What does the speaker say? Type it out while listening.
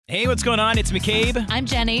Hey, what's going on? It's McCabe. I'm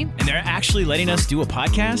Jenny. And they're actually letting us do a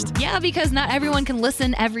podcast? Yeah, because not everyone can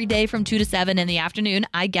listen every day from 2 to 7 in the afternoon.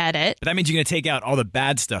 I get it. But that means you're going to take out all the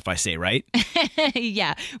bad stuff I say, right?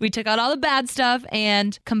 Yeah, we took out all the bad stuff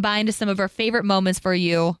and combined some of our favorite moments for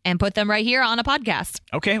you and put them right here on a podcast.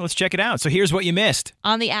 Okay, let's check it out. So here's what you missed.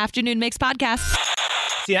 On the Afternoon Mix podcast.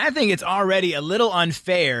 See, I think it's already a little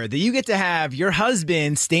unfair that you get to have your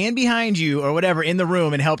husband stand behind you or whatever in the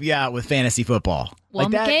room and help you out with fantasy football. Well,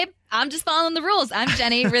 like that. McCabe, I'm just following the rules. I'm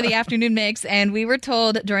Jenny. We're the Afternoon Mix, and we were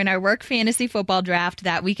told during our work fantasy football draft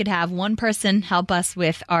that we could have one person help us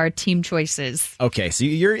with our team choices. Okay, so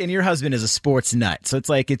your husband is a sports nut, so it's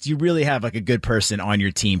like you really have like a good person on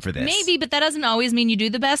your team for this. Maybe, but that doesn't always mean you do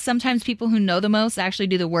the best. Sometimes people who know the most actually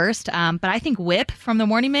do the worst. But I think Whip from the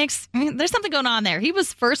Morning Mix, there's something going on there. He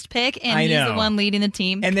was first pick, and he's the one leading the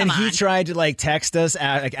team. And then he tried to like text us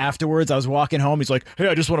afterwards. I was walking home. He's like, "Hey,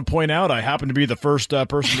 I just want to point out I happen to be the first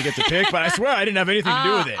person to get the pick, but I swear I didn't have anything to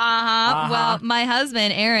do with it." Well, my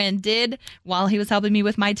husband, Aaron, did, while he was helping me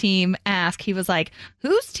with my team, ask, he was like,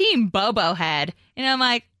 "Whose team Bobo had?" And I'm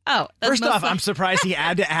like, oh, first off, I'm surprised he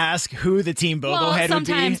had to ask who the team Bobo head would be.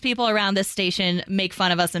 Sometimes people around this station make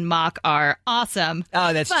fun of us and mock our awesome,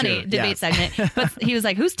 that's funny true. debate segment. But he was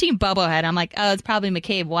like, "Who's team Bobo head?" I'm like, "Oh, it's probably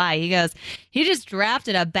McCabe." Why? He goes, "He just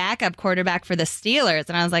drafted a backup quarterback for the Steelers."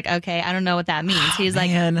 And I was like, "Okay, I don't know what that means." He's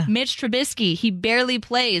like, "Mitch Trubisky, he barely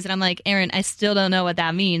plays." And I'm like, "Aaron, I still don't know what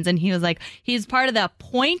that means." And he was like, "He's part of the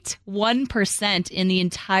 0.1% in the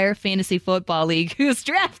entire fantasy football league who's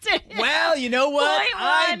drafted." Well, you know what?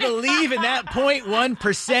 I believe in that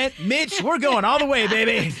 0.1%. Mitch, we're going all the way,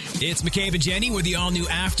 baby. It's McCabe and Jenny with the all-new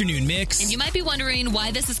Afternoon Mix. And you might be wondering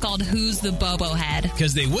why this is called Who's the Bobo Head?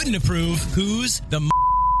 Because they wouldn't approve Who's the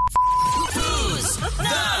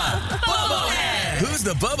Bobo Head? Who's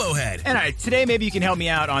the Bobo Head? And all right, today maybe you can help me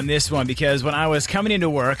out on this one, because when I was coming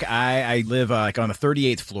into work, I live like on the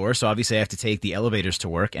 38th floor, so obviously I have to take the elevators to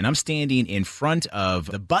work, and I'm standing in front of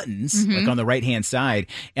the buttons, like on the right-hand side,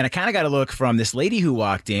 and I kind of got a look from this lady who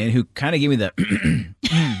walked in, who kind of gave me the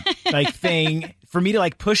like thing for me to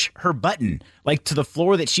like push her button like to the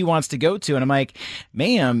floor that she wants to go to. And I'm like,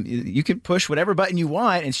 "Ma'am, you can push whatever button you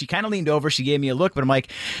want." And she kind of leaned over. She gave me a look, but I'm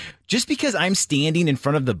like, just because I'm standing in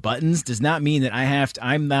front of the buttons does not mean that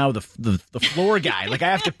I'm now the floor guy. Like, I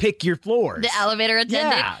have to pick your floors. The elevator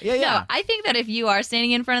attendant. Yeah. No, I think that if you are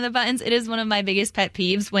standing in front of the buttons, it is one of my biggest pet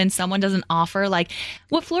peeves when someone doesn't offer, like,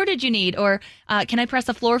 "What floor did you need?" Or "Can I press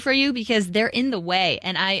a floor for you?" Because they're in the way.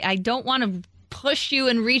 And I don't want to push you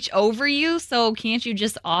and reach over you, so can't you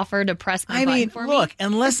just offer to press my button for me? Look,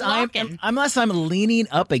 unless I'm leaning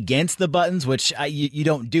up against the buttons, which you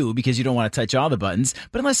don't do because you don't want to touch all the buttons,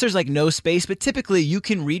 but unless there's like no space, but typically you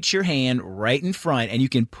can reach your hand right in front and you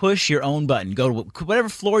can push your own button. Go to whatever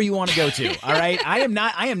floor you want to go to. All right? I am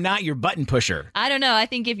not your button pusher. I don't know. I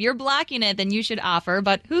think if you're blocking it, then you should offer.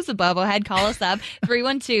 But who's the Bobo Head? Call us up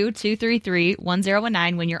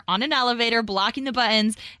 312-233-1019. When you're on an elevator blocking the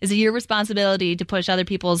buttons, is it your responsibility to push other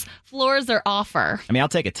people's floors or offer? I mean, I'll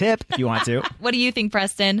take a tip if you want to. What do you think,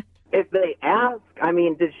 Preston? If they ask, I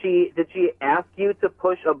mean, did she ask you to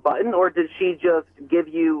push a button, or did she just give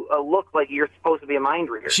you a look like you're supposed to be a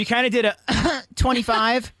mind reader? She kind of did a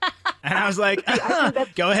 25, and I was like,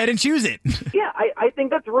 "Go ahead and choose it." Yeah, I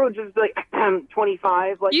think that's rude. Just like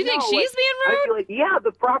 25. Like, you think she's being rude? I feel like, yeah,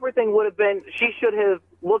 the proper thing would have been she should have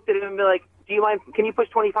looked at him and be like, "Do you mind? Can you push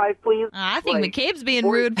 25, please?" I think McCabe's being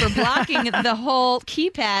rude for blocking the whole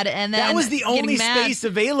keypad, and then that was the only space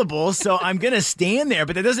available, so I'm gonna stand there.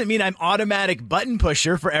 But that doesn't mean I'm automatic button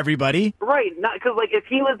pusher for everybody. Right? Not because like if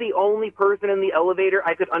he was the only person in the elevator,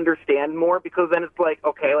 I could understand more, because then it's like,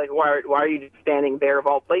 okay, like why are you just standing there of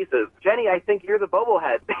all places? Jenny, I think you're the Bobo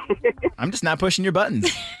Head. I'm just not pushing your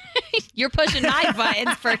buttons. You're pushing my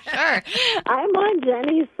buttons for sure. I'm on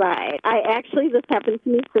Jenny's side. This happened to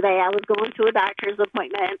me today. I was going to a doctor's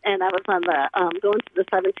appointment, and I was on the going to the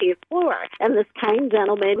 17th floor, and this kind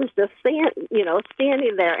gentleman was just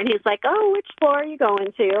standing there, and he's like, "Oh, which floor are you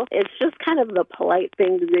going to?" It's just kind of the polite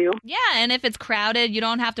thing to do. Yeah, and if it's crowded, you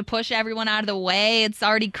don't have to push everyone out of the way. It's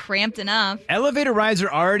already cramped enough. Elevator rides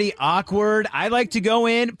are already awkward. I like to go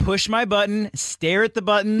in, push my button, stare at the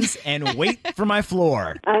buttons, and wait for my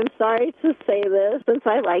floor. I'm sorry to say this, since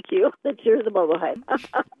I like you, that you're the Bobo Head.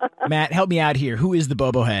 Matt, help me out here. Who is the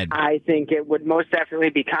Bobo Head? I think it would most definitely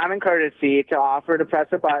be common courtesy to offer to press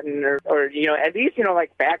a button, or at least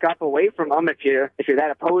like back up away from them if you're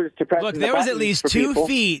that opposed to pressing. Look, there was at least 2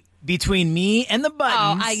 feet between me and the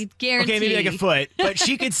buttons. Oh, I guarantee. Okay, maybe like a foot, but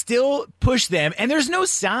she could still push them. And there's no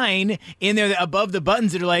sign in there above the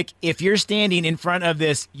buttons that are like, if you're standing in front of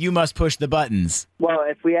this, you must push the buttons. Well,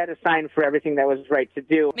 if we had a sign for everything that was right to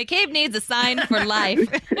do. McCabe needs a sign for life.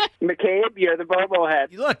 McCabe, you're the bobo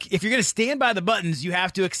head. Look, if you're going to stand by the buttons, you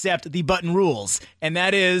have to accept the button rules. And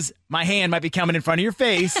that is, my hand might be coming in front of your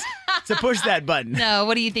face to push that button. No,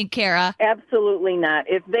 what do you think, Kara? Absolutely not.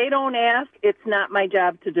 If they don't ask, it's not my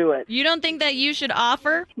job to do it. You don't think that you should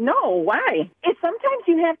offer? No, why? Sometimes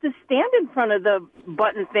you have to stand in front of the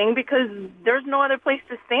button thing because there's no other place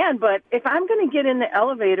to stand. But if I'm going to get in the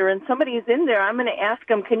elevator and somebody's in there, I'm going to ask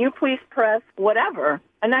them, can you please press whatever?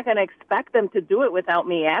 I'm not going to expect them to do it without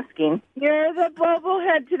me asking. You're the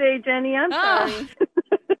bobblehead today, Jenny. I'm sorry.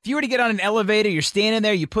 If you were to get on an elevator, you're standing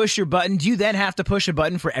there, you push your button, do you then have to push a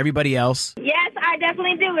button for everybody else? Yes, I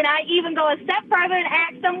definitely do. And I even go a step further and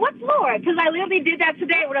ask them, what floor? Because I literally did that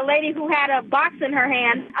today with a lady who had a box in her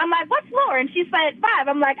hand. I'm like, what floor? And she said 5.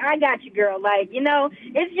 I'm like, I got you, girl. Like,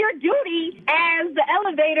 it's your duty as the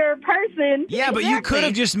elevator person. Yeah, but you could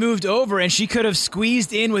have just moved over and she could have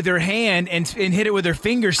squeezed in with her hand and hit it with her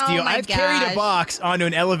finger steel. Oh my I've carried a box onto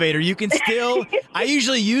an elevator. You can still, I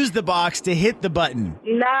usually use the box to hit the button.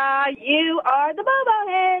 Nah, you are the bobo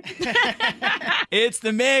head. It's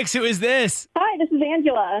the mix. Who is this? Hi, this is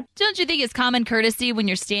Angela. Don't you think it's common courtesy when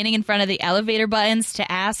you're standing in front of the elevator buttons to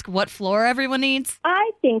ask what floor everyone needs?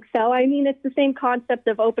 I think so. I mean, it's the same concept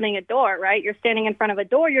of opening a door, right? You're standing in front of a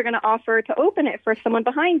door. You're going to offer to open it for someone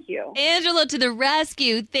behind you. Angela to the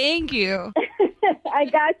rescue. Thank you. I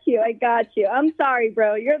got you. I'm sorry,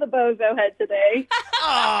 bro. You're the bozo head today.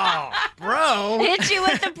 Oh, bro. Hit you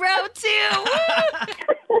with the bro, too.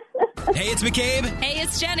 Hey, it's McCabe. Hey,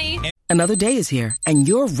 it's Jenny. Another day is here, and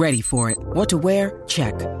you're ready for it. What to wear?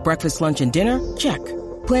 Check. Breakfast, lunch, and dinner? Check.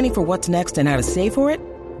 Planning for what's next and how to save for it?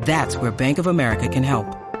 That's where Bank of America can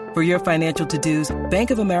help. For your financial to-dos,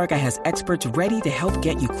 Bank of America has experts ready to help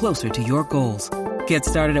get you closer to your goals. Get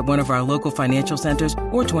started at one of our local financial centers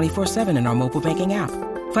or 24/7 in our mobile banking app.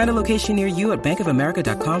 Find a location near you at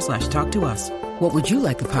bankofamerica.com/talktous. What would you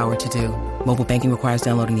like the power to do? Mobile banking requires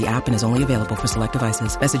downloading the app and is only available for select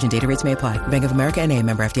devices. Message and data rates may apply. Bank of America N.A.,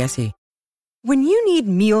 member FDIC. When you need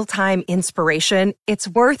mealtime inspiration, it's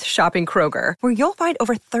worth shopping Kroger, where you'll find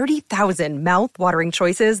over 30,000 mouth-watering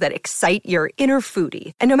choices that excite your inner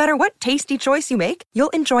foodie. And no matter what tasty choice you make, you'll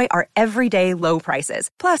enjoy our everyday low prices,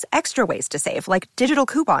 plus extra ways to save, like digital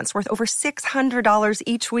coupons worth over $600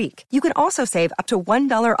 each week. You can also save up to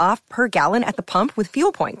 $1 off per gallon at the pump with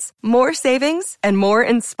fuel points. More savings and more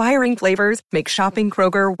inspiring flavors make shopping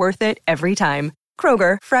Kroger worth it every time.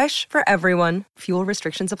 Kroger, fresh for everyone. Fuel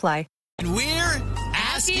restrictions apply. And we're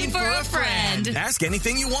asking for a friend. Ask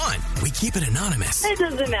anything you want. We keep it anonymous. It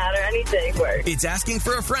doesn't matter. Anything works. It's Asking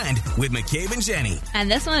for a Friend with McCabe and Jenny.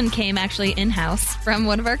 And this one came actually in-house from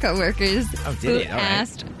one of our coworkers who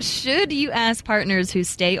asked, should you ask partners who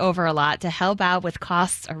stay over a lot to help out with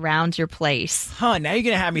costs around your place? Now you're going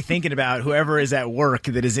to have me thinking about whoever is at work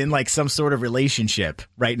that is in like some sort of relationship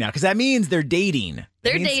right now, because that means they're dating.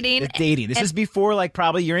 They're dating. They're dating. This is before, like,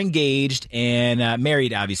 probably you're engaged and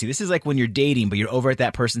married, obviously. This is like when you're dating, but you're over at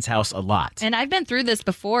that person's house a lot. And I've been through this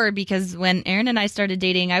before because when Aaron and I started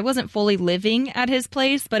dating, I wasn't fully living at his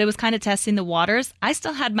place, but it was kind of testing the waters. I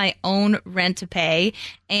still had my own rent to pay,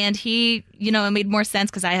 and he, it made more sense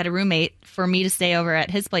because I had a roommate for me to stay over at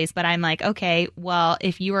his place. But I'm like, okay, well,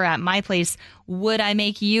 if you were at my place, would I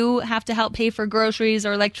make you have to help pay for groceries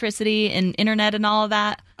or electricity and internet and all of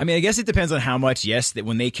that? I mean, I guess it depends on how much, yes, that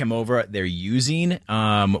when they come over, they're using.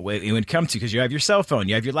 When it comes to, because you have your cell phone,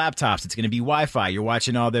 you have your laptops, it's going to be Wi-Fi, you're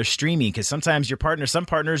watching all their streaming, because sometimes some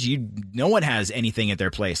partners, no one has anything at their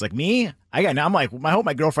place. Like me, I'm like, I hope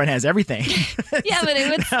my girlfriend has everything. Yeah, but it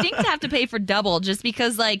would stink to have to pay for double just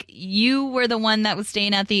because, like, you were the one that was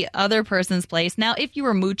staying at the other person's place. Now, if you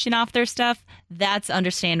were mooching off their stuff, that's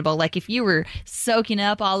understandable. Like, if you were soaking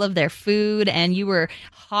up all of their food and you were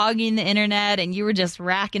hogging the internet and you were just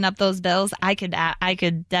racking up those bills, I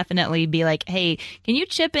could definitely be like, hey, can you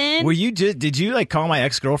chip in? Did you like call my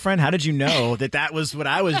ex-girlfriend? How did you know that was what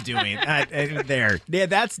I was doing there? Yeah,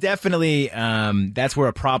 that's definitely that's where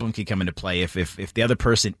a problem could come into play if the other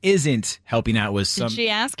person isn't helping out with some. Did she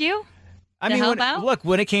ask you? I mean,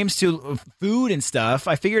 when it came to food and stuff,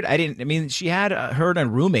 I figured she had her and a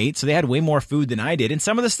roommate, so they had way more food than I did. And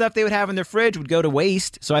some of the stuff they would have in their fridge would go to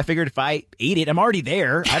waste. So I figured if I ate it, I'm already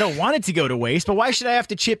there. I don't want it to go to waste, but why should I have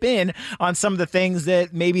to chip in on some of the things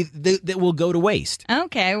that maybe that will go to waste?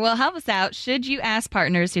 Okay, well, help us out. Should you ask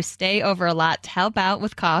partners who stay over a lot to help out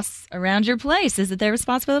with costs around your place? Is it their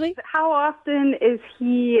responsibility? How often is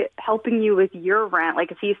he helping you with your rent?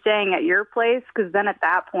 Like, is he staying at your place? Because then at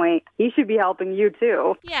that point, he should be helping you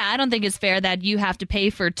too. Yeah, I don't think it's fair that you have to pay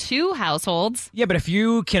for 2 households. Yeah, but if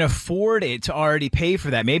you can afford it to already pay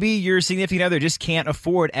for that, maybe your significant other just can't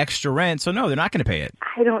afford extra rent, so no, they're not going to pay it.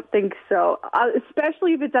 I don't think so,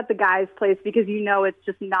 especially if it's at the guy's place, because it's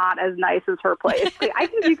just not as nice as her place. I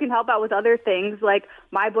think you can help out with other things, like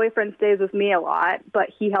my boyfriend stays with me a lot, but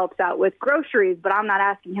he helps out with groceries, but I'm not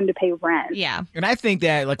asking him to pay rent. Yeah. And I think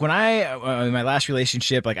that, like, when in my last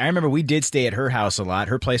relationship, like, I remember we did stay at her house a lot.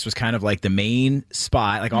 Her place was kind of like the main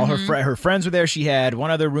spot. Like, all her friends were there. She had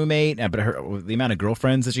one other roommate, but the amount of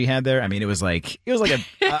girlfriends that she had there, I mean, it was like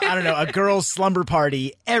a girls' slumber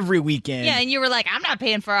party every weekend. Yeah, and you were like, I'm not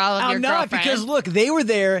paying for all of your girlfriends. I'm not, because look, they were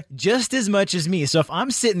there just as much as me. So if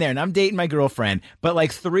I'm sitting there and I'm dating my girlfriend, but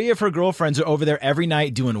like 3 of her girlfriends are over there every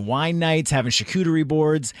night doing wine nights, having charcuterie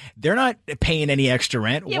boards, they're not paying any extra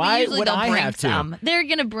rent. Yeah, why would I have to? They're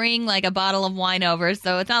going to bring like a bottle of wine over,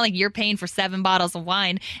 so it's not like you're paying for 7 bottles of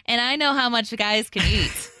wine. And I know how much guys can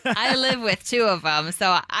eat. I live with 2 of them,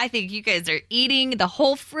 so I think you guys are eating the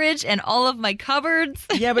whole fridge and all of my cupboards.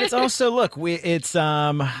 Yeah, but it's also, look, it's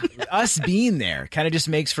us being there kind of just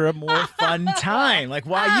makes for a more fun time. Like,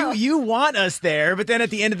 why you want us there, but then at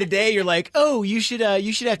the end of the day, you're like, oh, you should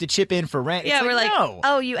have to chip in for rent. Yeah, it's we're like, no.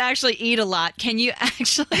 Oh, you actually eat a lot. Can you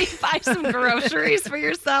actually buy some groceries for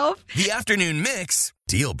yourself? The afternoon mix.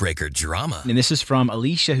 Deal breaker drama. And this is from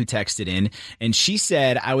Alicia, who texted in, and she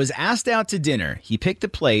said, I was asked out to dinner. He picked a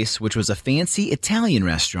place, which was a fancy Italian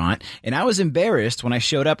restaurant, and I was embarrassed when I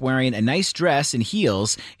showed up wearing a nice dress and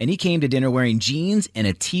heels, and he came to dinner wearing jeans and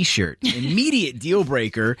a t-shirt. Immediate deal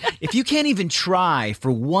breaker. If you can't even try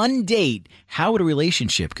for one date, how would a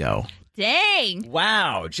relationship go? Dang.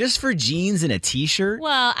 Wow, just for jeans and a t-shirt?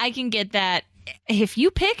 Well, I can get that. If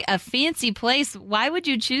you pick a fancy place, why would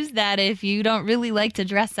you choose that if you don't really like to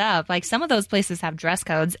dress up? Like, some of those places have dress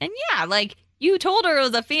codes. And yeah, like, you told her it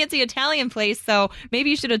was a fancy Italian place, so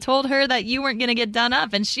maybe you should have told her that you weren't going to get done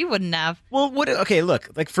up, and she wouldn't have. Well, okay, look,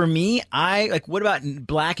 like, for me, what about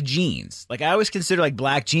black jeans? Like, I always consider, like,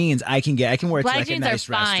 black jeans I can wear black to, like, jeans a nice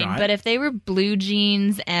are fine, restaurant. But if they were blue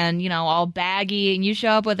jeans and, all baggy, and you show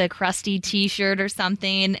up with a crusty t-shirt or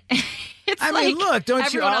something... I mean, look, don't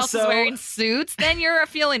you everyone also... else is wearing suits, then you're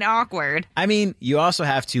feeling awkward. I mean, you also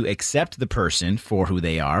have to accept the person for who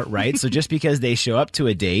they are, right? So just because they show up to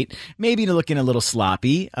a date, maybe looking a little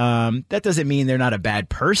sloppy, that doesn't mean they're not a bad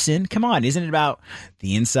person. Come on, isn't it about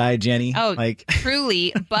the inside, Jenny? Oh,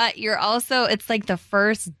 truly. But it's like the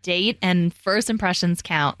first date, and first impressions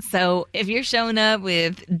count. So if you're showing up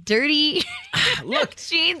with dirty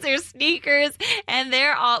jeans or sneakers, and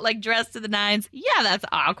they're all like dressed to the nines, yeah, that's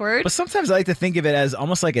awkward. But sometimes I like to think of it as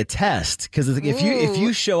almost like a test, because if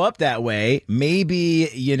you show up that way, maybe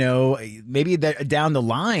down the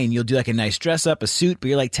line you'll do like a nice dress up, a suit, but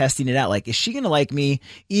you're like testing it out. Like, is she gonna like me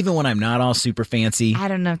even when I'm not all super fancy? I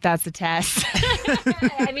don't know if that's a test.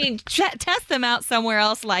 I mean, test them out somewhere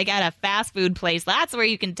else, like at a fast food place. That's where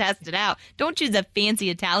you can test it out. Don't choose a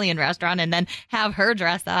fancy Italian restaurant and then have her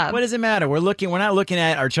dress up. What does it matter? We're not looking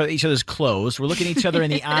at each other's clothes. We're looking at each other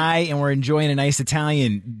in the eye, and we're enjoying a nice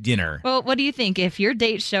Italian dinner. Well, what do you think? If your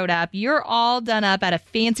date showed up, you're all done up at a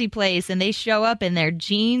fancy place, and they show up in their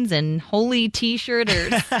jeans and holey t-shirt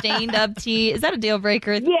or stained up tee, is that a deal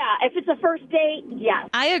breaker? Yeah, if it's a first date, yes.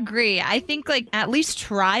 I agree. I think, like, at least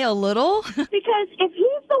try a little. Because if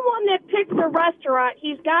he's the one that picked the restaurant,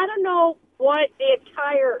 he's got to know what the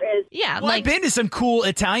attire is. Yeah, well, I've been to some cool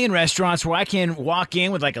Italian restaurants where I can walk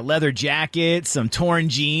in with like a leather jacket, some torn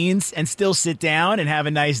jeans, and still sit down and have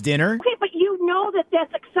a nice dinner. Okay, but you know that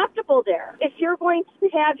that's acceptable there. If you're going to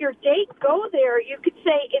have your date go there, you could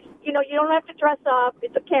say, you don't have to dress up.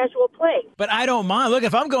 It's a casual place. But I don't mind. Look,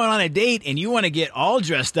 if I'm going on a date and you want to get all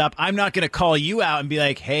dressed up, I'm not going to call you out and be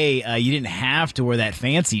like, hey, you didn't have to wear that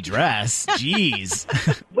fancy dress. Jeez.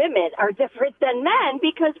 Women are different than men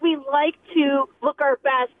because we like to look our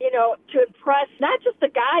best, to impress not just the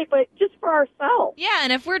guy, but just for ourselves. Yeah,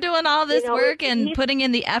 and if we're doing all this work and putting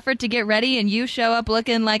in the effort to get ready and you show up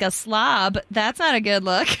looking like a slob, that's not a good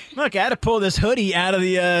look. Look, I had to pull this hoodie out of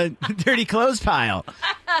the dirty clothes pile.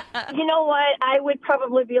 You know what? I would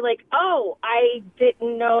probably be like, oh, I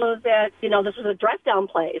didn't know that, this was a dress-down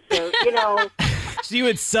place. Or, So you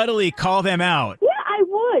would subtly call them out. Yeah, I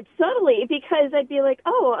would, subtly, because I'd be like,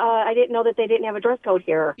 I didn't know that they didn't have a dress code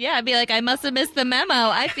here. Yeah, I'd be like, I must have missed the memo.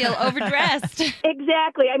 I feel overdressed.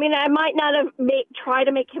 Exactly. I mean, I might not have try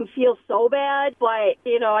to make him feel so bad, but,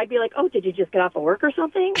 I'd be like, did you just get off of work or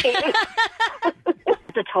something?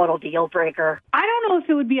 It's a total deal breaker. I don't know if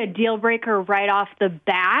it would be a deal breaker right off the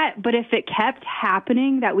bat, but if it kept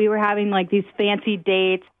happening that we were having like these fancy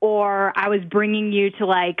dates or I was bringing you to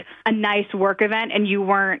like a nice work event and you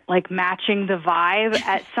weren't like matching the vibe,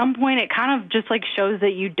 at some point it kind of just like shows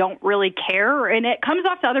that you don't really care and it comes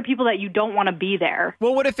off to other people that you don't want to be there.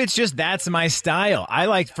 Well, what if it's just that's my style? I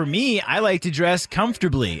like to dress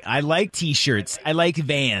comfortably. I like T-shirts. I like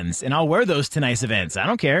Vans, and I'll wear those to nice events. I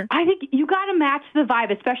don't care. I think you got to match the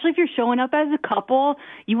vibe, especially if you're showing up as a couple.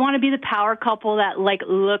 You want to be the power couple that like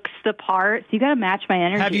looks the part. So you got to match my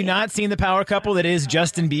energy. Have you not seen the power couple that is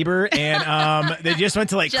Justin Bieber? And they just went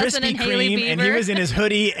to like Justin Krispy and Kreme, and he was in his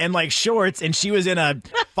hoodie and like shorts, and she was in a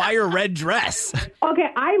fire red dress. Okay,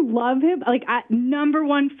 I love him. Like, number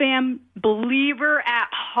one fan, believer at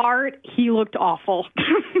heart. He looked awful.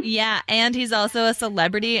 Yeah, and he's also a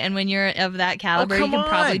celebrity, and when you're of that caliber, you can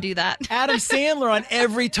probably do that. Adam Sandler on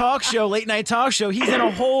every talk show, late night talk show, he's in a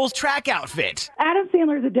whole track outfit. Adam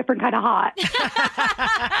Sandler is a different kind of hot.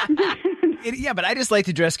 Yeah, but I just like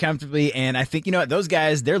to dress comfortably, and I think, those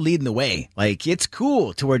guys, they're leading the way. Like, it's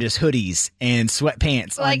cool to wear just hoodies and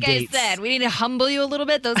sweatpants on dates. Like I said, we need to humble you a little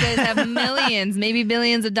bit. Those guys have millions, maybe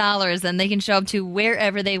billions of dollars, and they can show up to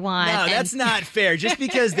wherever they want. No, that's not fair. Just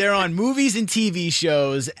because they're on movies and TV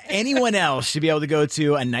shows, anyone else should be able to go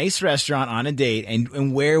to a nice restaurant on a date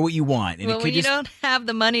and wear what you want. And when you don't have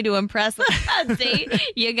the money to impress a date,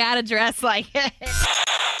 you got to dress like it.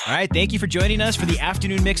 All right, thank you for joining us for the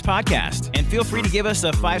Afternoon Mix podcast. And feel free to give us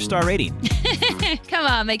a 5-star rating. Come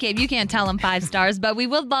on, McCabe, you can't tell them 5 stars, but we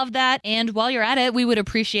would love that. And while you're at it, we would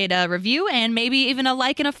appreciate a review and maybe even a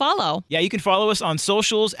like and a follow. Yeah, you can follow us on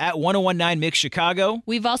socials at 1019 Mix Chicago.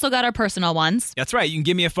 We've also got our personal ones. That's right. You can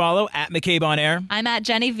give me a follow at McCabe on Air. I'm at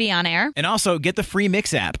Jenny V on Air. And also get the free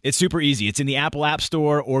Mix app. It's super easy. It's in the Apple App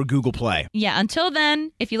Store or Google Play. Yeah, until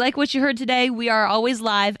then, if you like what you heard today, we are always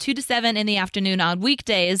live 2 to 7 in the afternoon on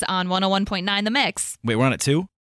weekdays on 101.9 The Mix. Wait, we're on at 2?